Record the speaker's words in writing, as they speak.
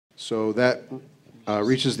So that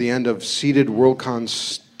reaches the end of seated Worldcon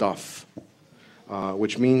stuff,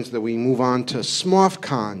 which means that we move on to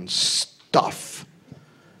SMOFCon stuff.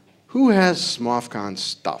 Who has SMOFCon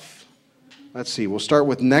stuff? Let's see, we'll start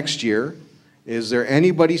with next year. Is there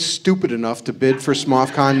anybody stupid enough to bid for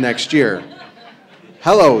SMOFCon next year?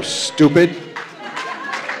 Hello, stupid.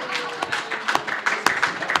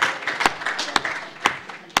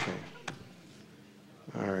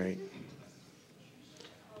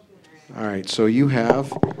 All right, so you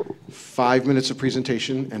have 5 minutes of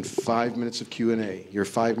presentation and 5 minutes of Q&A. Your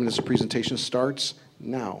 5 minutes of presentation starts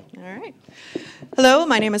now. All right. Hello,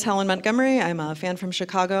 my name is Helen Montgomery. I'm a fan from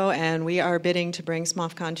Chicago, and we are bidding to bring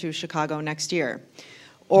SMOFCon to Chicago next year,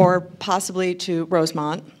 or possibly to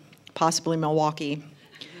Rosemont, possibly Milwaukee.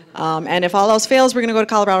 And if all else fails, we're going to go to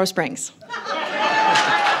Colorado Springs.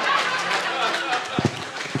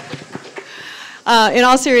 In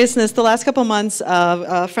all seriousness, the last couple months,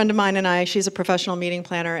 a friend of mine and I, she's a professional meeting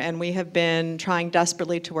planner, and we have been trying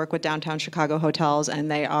desperately to work with downtown Chicago hotels,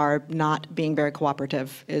 and they are not being very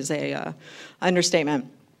cooperative, is a understatement.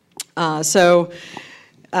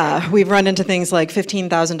 We've run into things like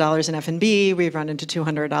 $15,000 in F&B, we've run into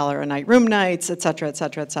 $200 a night room nights, et cetera, et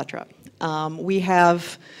cetera, et cetera. We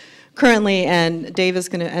have currently, and Dave is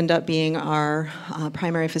going to end up being our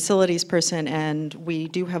primary facilities person, and we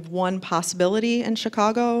do have one possibility in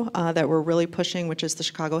Chicago that we're really pushing, which is the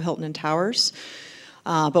Chicago Hilton and Towers,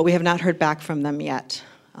 but we have not heard back from them yet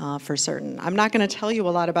for certain. I'm not going to tell you a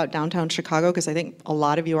lot about downtown Chicago because I think a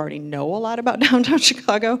lot of you already know a lot about downtown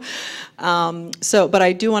Chicago, but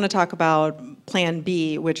I do want to talk about Plan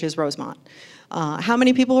B, which is Rosemont. How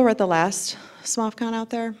many people were at the last SMOFCon out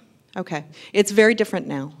there? Okay, it's very different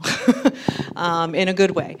now, in a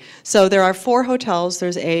good way. So there are 4 hotels.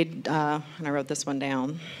 There's and I wrote this one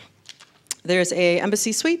down. There's a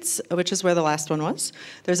Embassy Suites, which is where the last one was.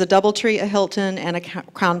 There's a Doubletree, a Hilton, and a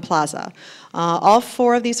Crown Plaza. All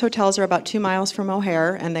 4 of these hotels are about 2 miles from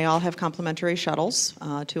O'Hare, and they all have complimentary shuttles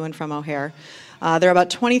to and from O'Hare. They're about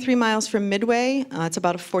 23 miles from Midway. It's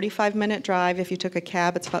about a 45-minute drive. If you took a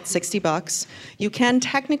cab, it's about $60. You can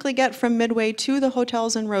technically get from Midway to the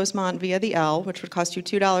hotels in Rosemont via the L, which would cost you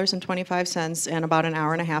 $2.25 and about an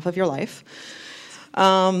hour and a half of your life.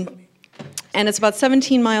 And it's about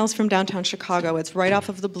 17 miles from downtown Chicago. It's right off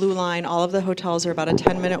of the Blue Line. All of the hotels are about a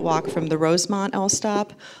 10-minute walk from the Rosemont L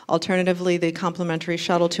stop. Alternatively, the complimentary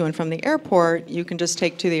shuttle to and from the airport, you can just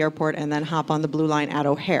take to the airport and then hop on the Blue Line at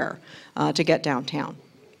O'Hare to get downtown.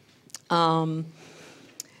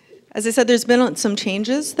 As I said, there's been some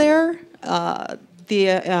changes there.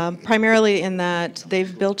 Primarily in that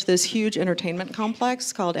they've built this huge entertainment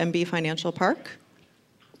complex called MB Financial Park.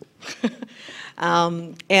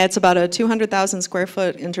 It's about a 200,000 square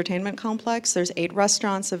foot entertainment complex. There's 8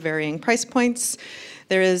 restaurants of varying price points.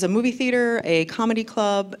 There is a movie theater, a comedy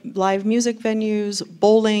club, live music venues,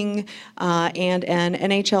 bowling, and an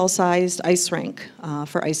NHL-sized ice rink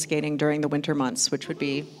for ice skating during the winter months, which would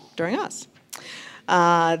be during us.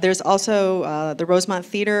 There's also the Rosemont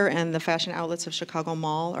Theater and the Fashion Outlets of Chicago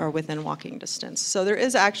Mall are within walking distance. So there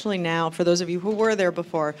is actually now, for those of you who were there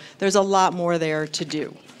before, there's a lot more there to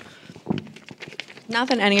do. Not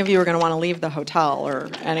that any of you are going to want to leave the hotel or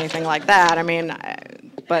anything like that. I mean,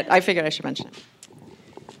 but I figured I should mention it.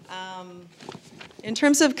 In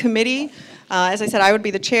terms of committee, as I said, I would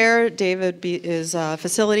be the chair. David is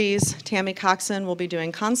facilities. Tammy Coxon will be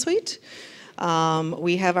doing Consuite.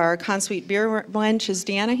 We have our Consuite beer wench. Is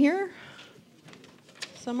Deanna here?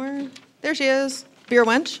 Somewhere? There she is. Beer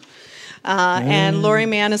wench. And Lori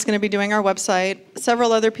Mann is going to be doing our website.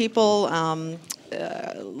 Several other people.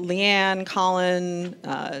 Leanne, Colin,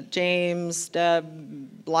 James,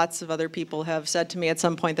 Deb, lots of other people have said to me at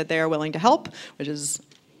some point that they are willing to help, which is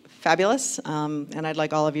fabulous, and I'd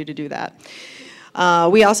like all of you to do that.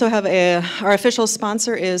 We also have our official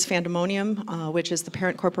sponsor is Fandemonium, which is the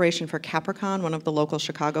parent corporation for Capricorn, one of the local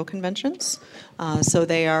Chicago conventions. So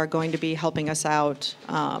they are going to be helping us out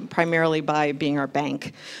primarily by being our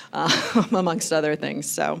bank, amongst other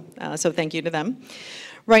things. So thank you to them.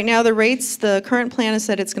 Right now, the rates, the current plan is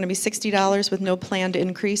that it's going to be $60 with no planned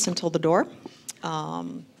increase until the door.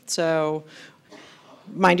 So,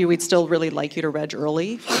 mind you, we'd still really like you to reg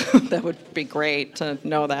early. That would be great to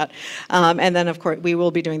know that. And then, of course, we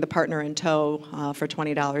will be doing the partner in tow for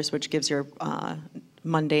 $20, which gives your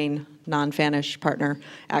mundane, non-Fannish partner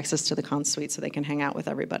access to the Consuite so they can hang out with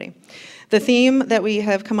everybody. The theme that we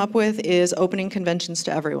have come up with is opening conventions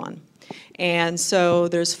to everyone. And so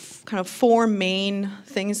there's kind of 4 main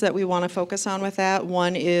things that we want to focus on with that.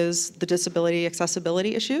 One is the disability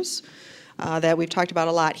accessibility issues that we've talked about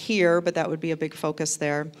a lot here, but that would be a big focus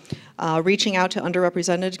there. reaching out to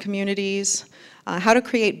underrepresented communities, how to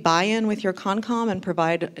create buy-in with your Concom and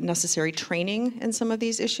provide necessary training in some of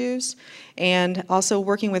these issues, and also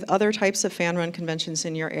working with other types of fan-run conventions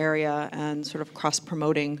in your area and sort of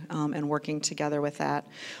cross-promoting and working together with that.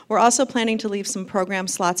 We're also planning to leave some program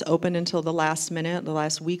slots open until the last minute, the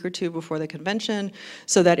last week or two before the convention,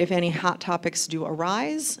 so that if any hot topics do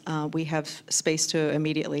arise, we have space to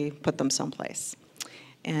immediately put them someplace.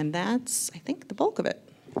 And that's, I think, the bulk of it.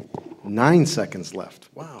 9 seconds left.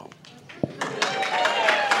 Wow.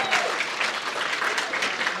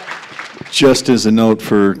 Just as a note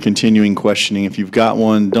for continuing questioning, if you've got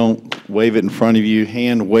one, don't wave it in front of you,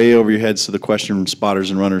 hand way over your head so the question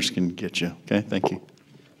spotters and runners can get you. Okay, thank you.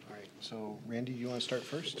 All right, so Randy, you want to start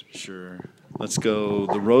first? Sure. Let's go.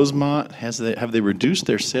 The Rosemont, have they reduced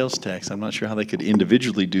their sales tax? I'm not sure how they could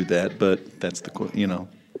individually do that, but that's the, you know.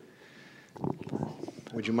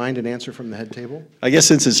 Would you mind an answer from the head table? I guess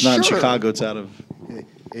since it's not in Sure. Chicago, it's out of.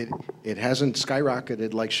 It hasn't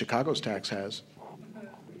skyrocketed like Chicago's tax has.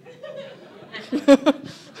 There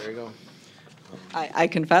you go. I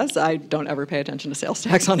confess, I don't ever pay attention to sales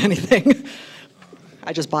tax on anything.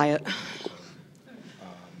 I just buy it.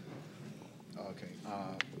 Okay,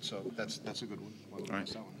 so that's a good one. All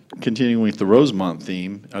right. Continuing with the Rosemont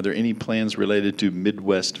theme, are there any plans related to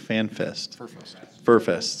Midwest Fan Fest? Furfest.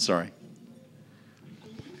 Furfest, sorry.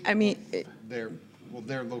 I mean, They're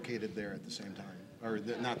located there at the same time, or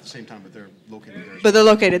not at the same time, but they're located there. but they're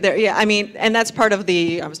located there, yeah, I mean, and that's part of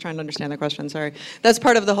the, I was trying to understand the question, sorry. That's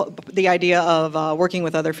part of the idea of working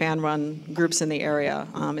with other fan-run groups in the area,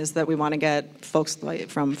 is that we want to get folks like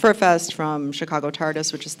from Furfest, from Chicago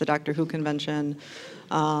TARDIS, which is the Doctor Who convention,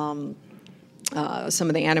 some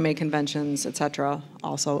of the anime conventions, et cetera,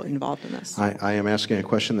 also involved in this. I am asking a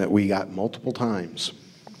question that we got multiple times.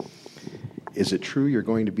 Is it true you're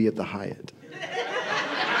going to be at the Hyatt?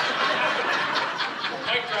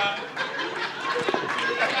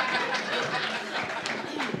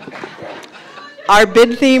 Our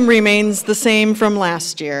bid theme remains the same from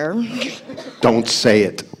last year. Don't say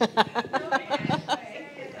it.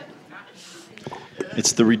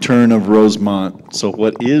 It's the return of Rosemont. So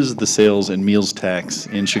what is the sales and meals tax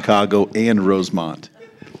in Chicago and Rosemont?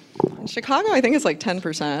 In Chicago, I think it's like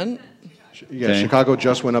 10%. Yeah, Okay. Chicago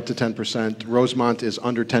just went up to 10%. Rosemont is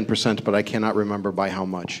under 10%, but I cannot remember by how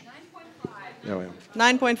much. 9.5. Yeah,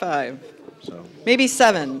 9.5, so, maybe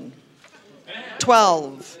 7,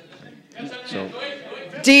 12. so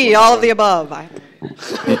D, all of the above.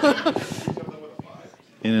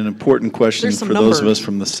 And an important question There's some for those of numbers. us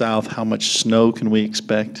from the South, how much snow can we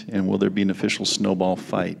expect? And will there be an official snowball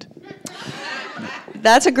fight?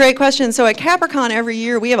 That's a great question. So at Capricorn every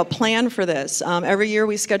year, we have a plan for this. Every year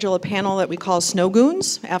we schedule a panel that we call Snow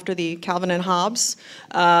Goons, after the Calvin and Hobbes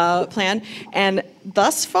plan. And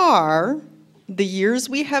thus far, the years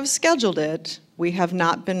we have scheduled it, we have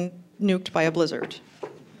not been nuked by a blizzard.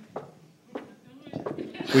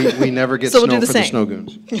 we never get So we'll snow do the for the same. Snow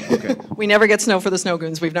Goons. Okay. We never get snow for the Snow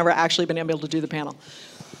Goons. We've never actually been able to do the panel.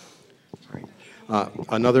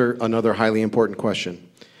 Another highly important question.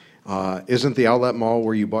 Isn't the outlet mall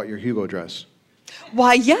where you bought your Hugo dress?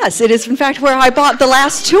 Why, yes, it is in fact where I bought the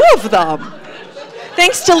last 2 of them.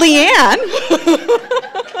 Thanks to Leanne.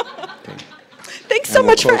 Thanks so And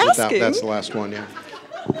we'll much for close with that. asking. That's the last one, yeah.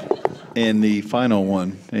 And the final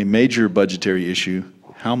one, a major budgetary issue,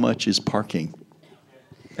 how much is parking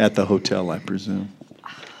at the hotel, I presume?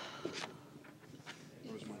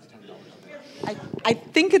 I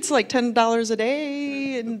think it's like $10 a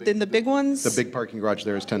day in the big ones. The big parking garage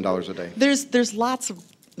there is $10 a day. There's lots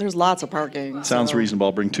of parking. Sounds so- reasonable.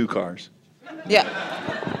 I'll bring 2 cars. Yeah.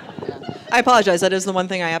 I apologize. That is the one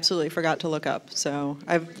thing I absolutely forgot to look up. So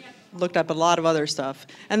I've looked up a lot of other stuff,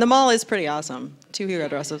 and the mall is pretty awesome. 2 Hugo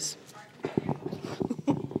dresses.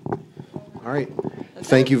 All right.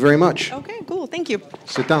 Thank you very much. Okay, cool. Thank you.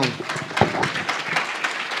 Sit down.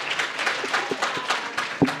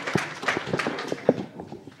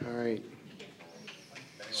 All right.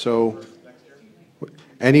 So,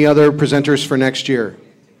 any other presenters for next year?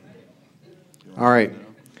 All right.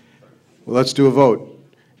 Well, let's do a vote.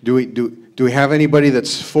 Do we have anybody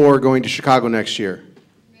that's for going to Chicago next year?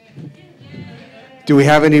 Do we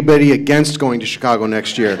have anybody against going to Chicago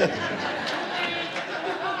next year?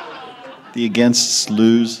 The againsts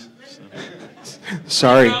lose.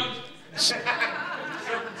 Sorry.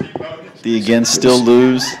 The against still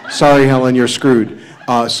lose. Sorry, Helen, you're screwed.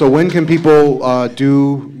 So when can people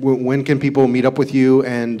when can people meet up with you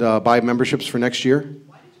and buy memberships for next year?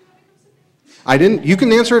 I didn't. You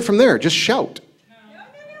can answer it from there. Just shout.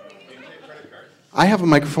 I have a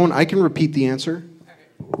microphone. I can repeat the answer.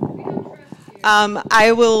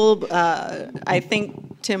 I will, I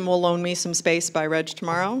think Tim will loan me some space by Reg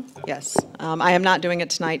tomorrow. Yes. I am not doing it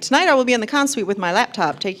tonight. Tonight I will be in the consuite with my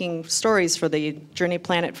laptop taking stories for the Journey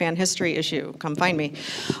Planet Fan History issue. Come find me.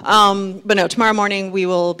 But no, tomorrow morning we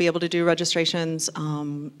will be able to do registrations,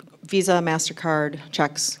 Visa, MasterCard,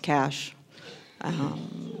 checks, cash.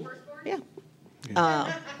 Yeah.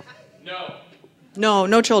 No.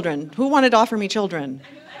 No children. Who wanted to offer me children?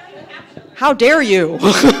 How dare you?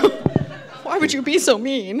 Why would you be so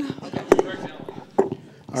mean? Okay.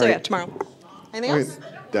 So yeah, tomorrow. Anything else?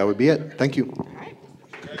 That would be it. Thank you. All right.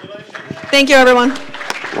 Thank you, everyone.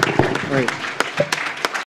 All right.